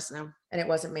that can let us know. And it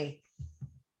wasn't me.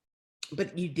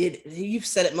 But you've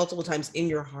said it multiple times in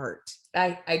your heart.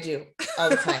 I do all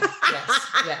the time.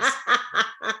 Yes.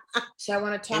 So I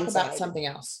want to talk about something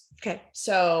else. Okay.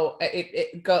 So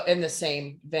it go in the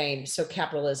same vein. So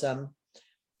capitalism.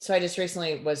 So I just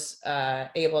recently was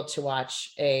able to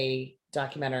watch a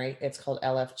documentary. It's called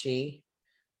LFG,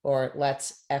 or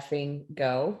Let's Effing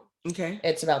Go. Okay.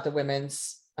 It's about the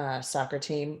women's soccer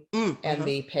team and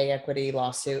the pay equity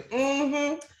lawsuit.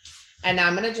 And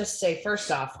I'm going to just say, first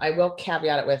off, I will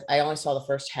caveat it with, I only saw the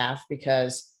first half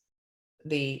because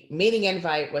the meeting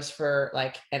invite was for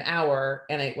like an hour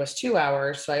and it was 2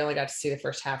 hours. So I only got to see the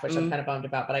first half, which I'm kind of bummed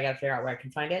about, but I got to figure out where I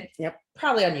can find it. Yep.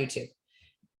 Probably on YouTube.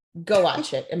 Go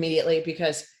watch it immediately,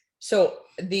 because so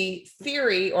the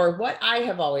theory, or what I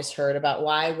have always heard about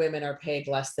why women are paid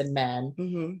less than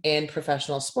men in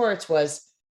professional sports, was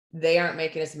they aren't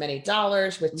making as many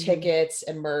dollars with tickets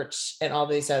and merch and all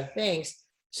these other things.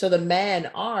 So the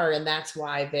men are, and that's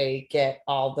why they get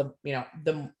all the,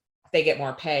 they get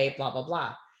more pay, blah, blah,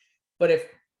 blah. But if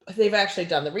they've actually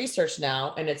done the research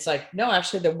now, and it's like, no,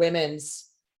 actually the women's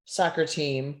soccer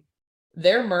team,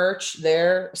 their merch,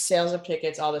 their sales of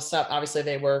tickets, all this stuff, obviously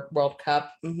they were World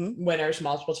Cup winners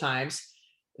multiple times.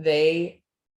 They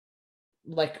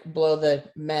like blow the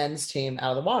men's team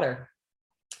out of the water.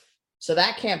 So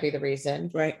that can't be the reason.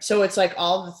 Right. So it's like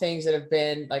all the things that have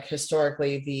been like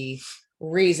historically the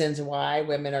reasons why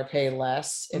women are paid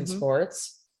less in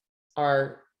sports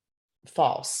are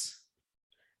false.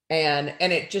 And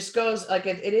it just goes like,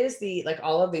 it is the, like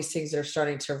all of these things that are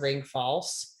starting to ring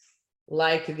false,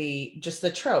 like just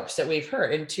the tropes that we've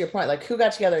heard. And to your point, like who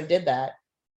got together and did that?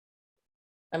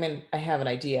 I mean, I have an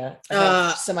idea,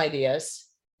 some ideas,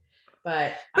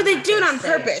 but they do it on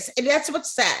purpose. And that's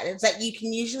what's sad, is that you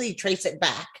can usually trace it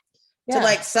back to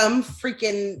like some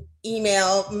freaking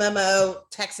email, memo,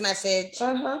 text message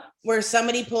where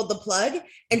somebody pulled the plug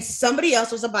and somebody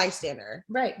else was a bystander,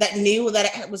 right, that knew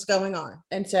that it was going on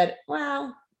and said,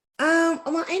 well, I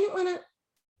didn't want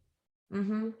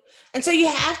to. And so you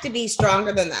have to be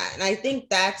stronger than that. And I think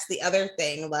that's the other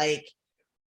thing. Like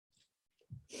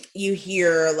you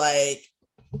hear like,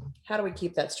 how do we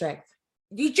keep that strength?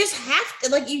 you just have to,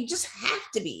 like, you just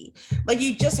have to be, like,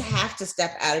 you just have to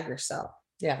step out of yourself.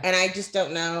 Yeah. And I just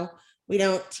don't know. We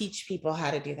don't teach people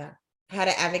how to do that, how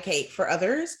to advocate for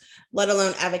others, let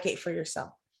alone advocate for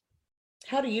yourself.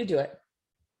 How do you do it?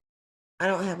 I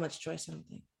don't have much choice, I don't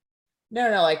think. No,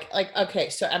 like, okay,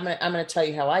 so I'm gonna tell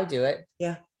you how I do it.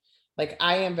 Yeah. Like,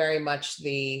 I am very much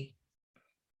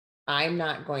I'm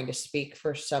not going to speak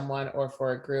for someone or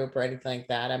for a group or anything like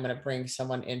that. I'm going to bring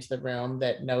someone into the room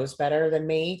that knows better than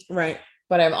me. Right.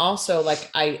 But I'm also like,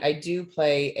 I do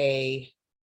play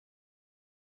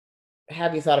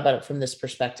have you thought about it from this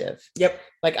perspective? Yep.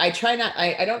 Like, I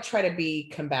don't try to be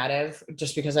combative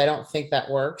just because I don't think that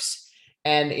works.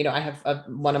 And, I have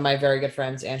one of my very good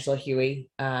friends, Angela Huey.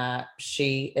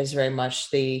 She is very much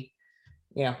the,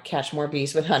 catch more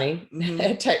bees with honey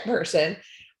type person,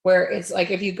 where it's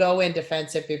like, if you go in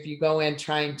defensive, if you go in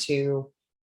trying to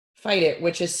fight it,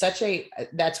 which is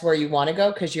that's where you want to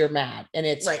go, because you're mad and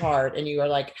it's hard and you are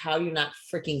like, how do you not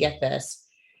freaking get this?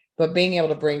 But being able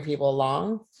to bring people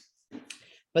along,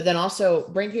 but then also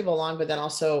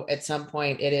at some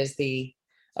point it is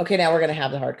okay, now we're going to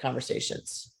have the hard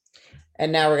conversations,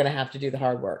 and now we're going to have to do the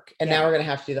hard work, and now we're going to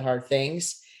have to do the hard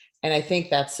things. And I think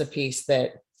that's the piece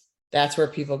that's where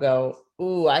people go,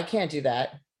 ooh, I can't do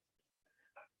that.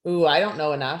 Ooh, I don't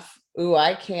know enough. Ooh,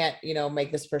 I can't,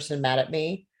 make this person mad at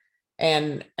me.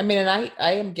 And I mean, and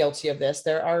I am guilty of this.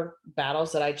 There are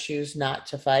battles that I choose not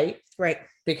to fight. Right.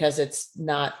 Because it's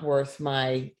not worth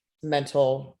my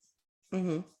mental.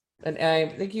 And I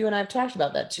think you and I have talked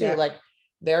about that too. Yeah. Like,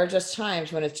 there are just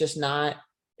times when it's not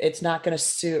going to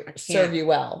serve you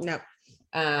well. No.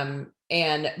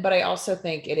 But I also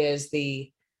think it is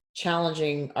the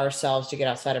challenging ourselves to get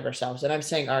outside of ourselves. And I'm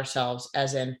saying ourselves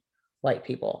as in white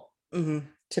people,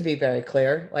 to be very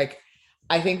clear. Like,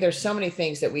 I think there's so many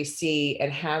things that we see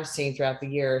and have seen throughout the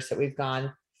years that we've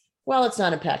gone, well, it's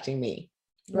not impacting me.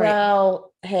 Right.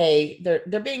 Well, hey,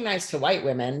 they're being nice to white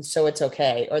women, so it's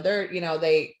okay. Or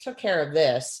they took care of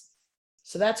this,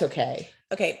 so that's okay.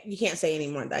 Okay, you can't say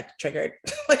anymore. That triggered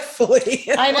like fully.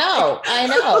 I know.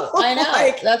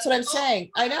 Like, that's what I'm saying.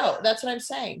 I know. That's what I'm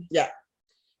saying. Yeah.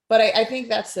 But I think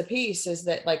that's the piece, is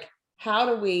that, like, how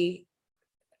do we?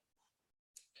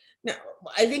 No,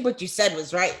 I think what you said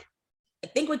was right.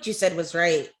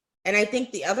 And I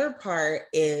think the other part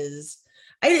is,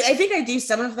 I think I do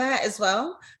some of that as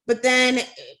well. But then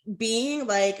being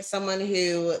like someone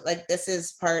who, like, this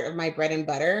is part of my bread and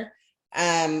butter,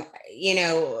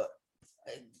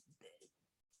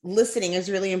 listening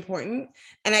is really important.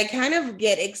 And I kind of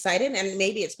get excited, and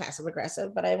maybe it's passive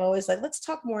aggressive, but I'm always like, let's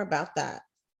talk more about that.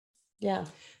 Yeah.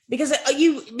 Because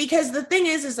the thing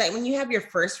is that when you have your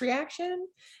first reaction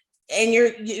and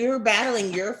you're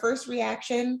battling your first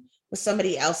reaction with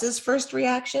somebody else's first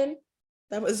reaction,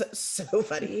 that was so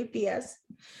funny, PS.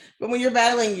 But when you're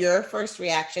battling your first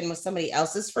reaction with somebody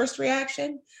else's first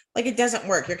reaction, like, it doesn't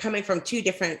work. You're coming from two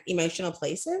different emotional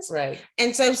places. Right.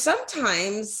 And so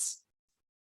sometimes,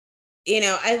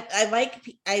 I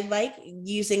like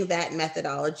using that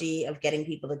methodology of getting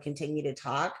people to continue to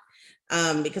talk,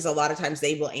 because a lot of times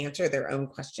they will answer their own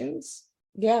questions.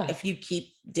 Yeah. If you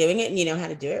keep doing it and you know how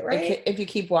to do it right. If you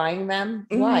keep whying them,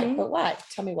 why? But why?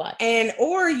 Tell me why.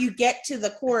 Or you get to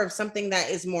the core of something that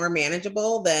is more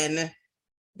manageable than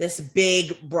this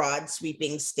big, broad,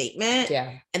 sweeping statement.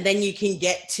 Yeah. And then you can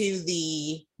get to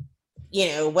the,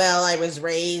 well, I was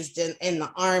raised in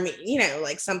the army,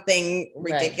 like something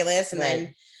ridiculous.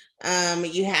 Right. And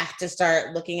then you have to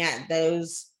start looking at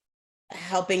those,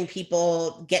 helping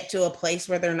people get to a place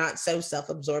where they're not so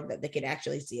self-absorbed that they could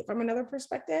actually see it from another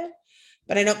perspective.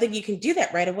 But I don't think you can do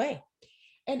that right away.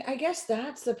 And I guess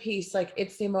that's the piece, like,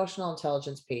 it's the emotional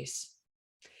intelligence piece.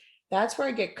 That's where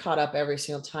I get caught up every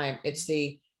single time. It's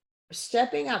the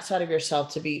stepping outside of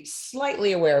yourself to be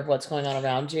slightly aware of what's going on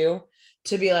around you,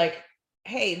 to be like,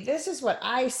 hey, this is what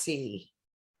I see,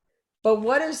 but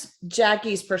what is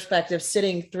Jackie's perspective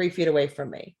sitting 3 feet away from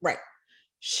me? Right.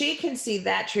 She can see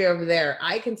that tree over there.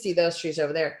 I can see those trees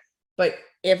over there. But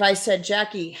if I said,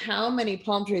 Jackie, how many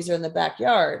palm trees are in the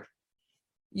backyard?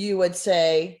 You would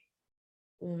say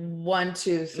 1,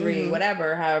 2, 3,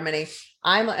 whatever, however many.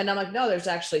 I'm like, no, there's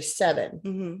actually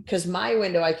 7. Because my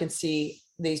window, I can see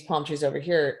these palm trees over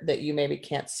here that you maybe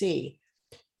can't see.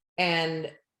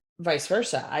 And vice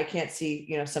versa. I can't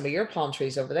see, some of your palm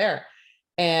trees over there.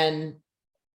 And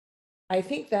I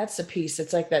think that's the piece.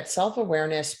 It's like that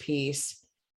self-awareness piece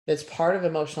that's part of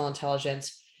emotional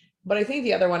intelligence. But I think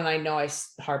the other one, and I know I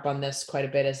harp on this quite a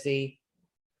bit, is the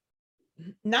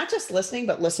not just listening,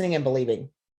 but listening and believing.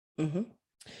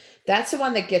 That's the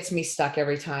one that gets me stuck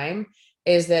every time,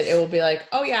 is that it will be like,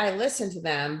 oh yeah, I listened to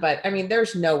them, but I mean,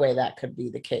 there's no way that could be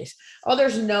the case. Oh,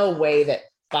 there's no way that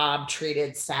Bob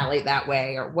treated Sally that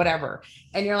way or whatever.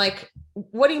 And you're like,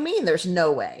 what do you mean there's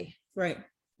no way? Right.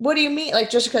 What do you mean? Like,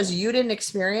 just because you didn't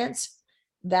experience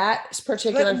that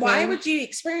particular But why thing? would you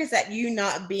experience that, you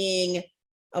not being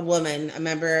a woman, a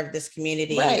member of this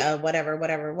community, Right. whatever.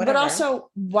 But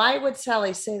also, why would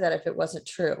Sally say that if it wasn't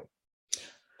true?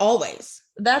 Always.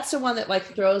 That's the one that like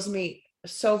throws me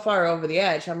so far over the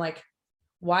edge. I'm like,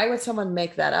 why would someone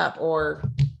make that up? Or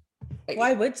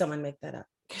Why would someone make that up?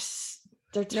 'cause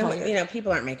they're No, tired.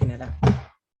 people aren't making it up.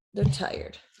 They're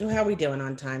tired. Well, how are we doing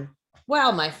on time?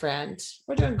 Well, my friend,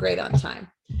 we're doing great on time.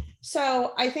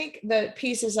 So I think the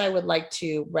pieces I would like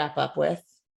to wrap up with,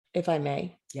 if I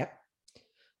may, Yep.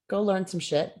 go learn some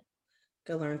shit.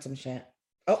 Go learn some shit.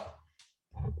 Oh,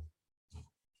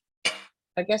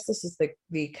 I guess this is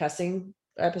the cussing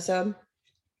episode.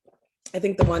 I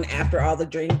think the one after all the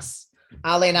drinks,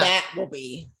 Oddly enough. that will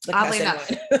be the Oddly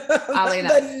cussing enough. one. Oddly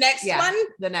enough. The next Yeah, one?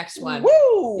 the next one.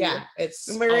 Woo! Yeah, it's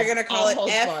We're going to call all it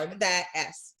holds F barred. that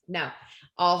S. No,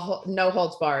 no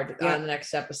holds barred Yeah. on the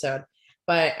next episode.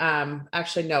 But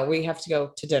actually, no, we have to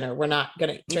go to dinner. We're not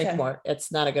gonna drink Okay. more.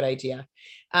 It's not a good idea.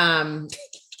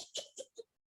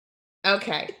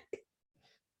 Okay.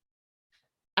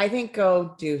 I think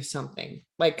go do something.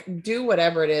 Like do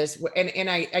whatever it is. And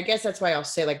I guess that's why I'll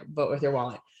say like vote with your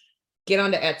wallet. Get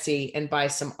onto Etsy and buy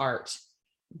some art.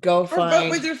 Go Or vote find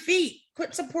with your feet.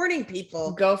 Quit supporting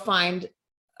people. go find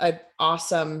an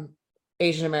awesome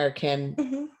Asian American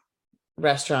Mhm,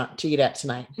 restaurant to eat at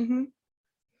tonight. mhm.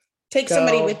 Take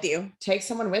somebody Go- with you. Take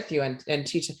someone with you and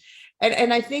teach them.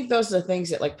 And I think those are the things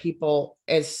that like people,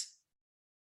 as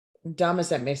dumb as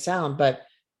that may sound, but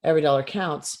every dollar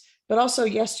counts. But also,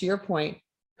 yes, to your point,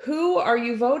 who are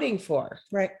you voting for?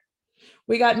 Right.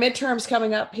 We got midterms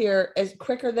coming up here as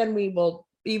quicker than we will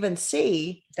even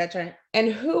see. That's right.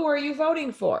 And who are you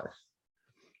voting for?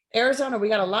 Arizona, we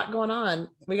got a lot going on.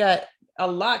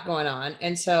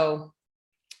 And so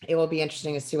it will be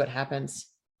interesting to see what happens.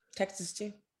 Texas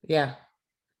too. Yeah.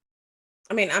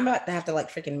 I mean, I'm about to have to like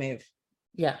freaking move.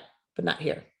 Yeah. But not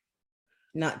here.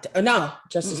 Not no.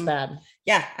 Just as Mm-mm. bad.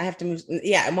 Yeah, I have to move.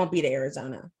 Yeah, it won't be to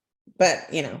Arizona, but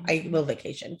I will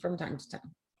vacation from time to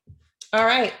time. All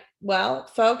right. Well,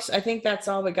 folks, I think that's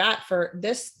all we got for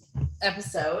this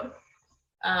episode.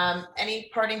 Any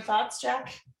parting thoughts,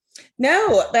 Jack?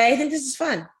 No, but I think this is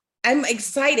fun. I'm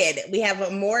excited. We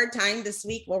have more time this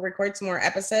week. We'll record some more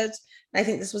episodes. I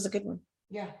think this was a good one.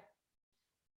 Yeah.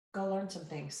 Go learn some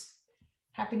things.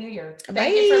 Happy New Year. Bye.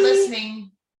 Thank you for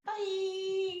listening. Bye.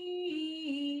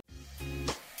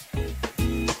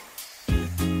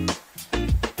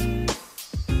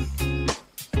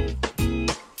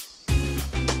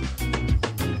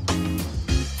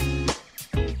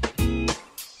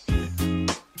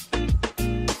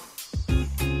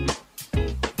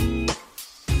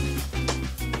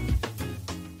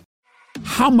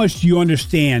 How much do you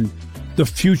understand the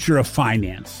future of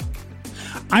finance?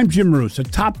 I'm Jim Roos, a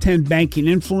top 10 banking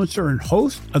influencer and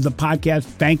host of the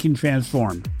podcast Banking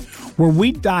Transformed, where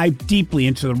we dive deeply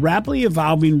into the rapidly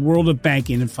evolving world of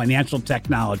banking and financial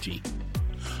technology.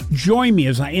 Join me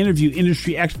as I interview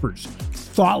industry experts,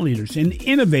 thought leaders, and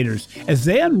innovators as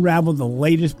they unravel the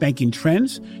latest banking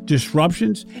trends,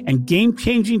 disruptions, and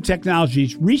game-changing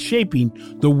technologies reshaping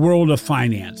the world of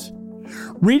finance.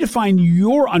 Redefine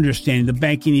your understanding of the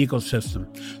banking ecosystem.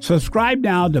 Subscribe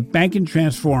now to Banking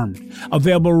Transformed,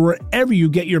 available wherever you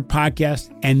get your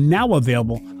podcast and now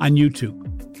available on YouTube.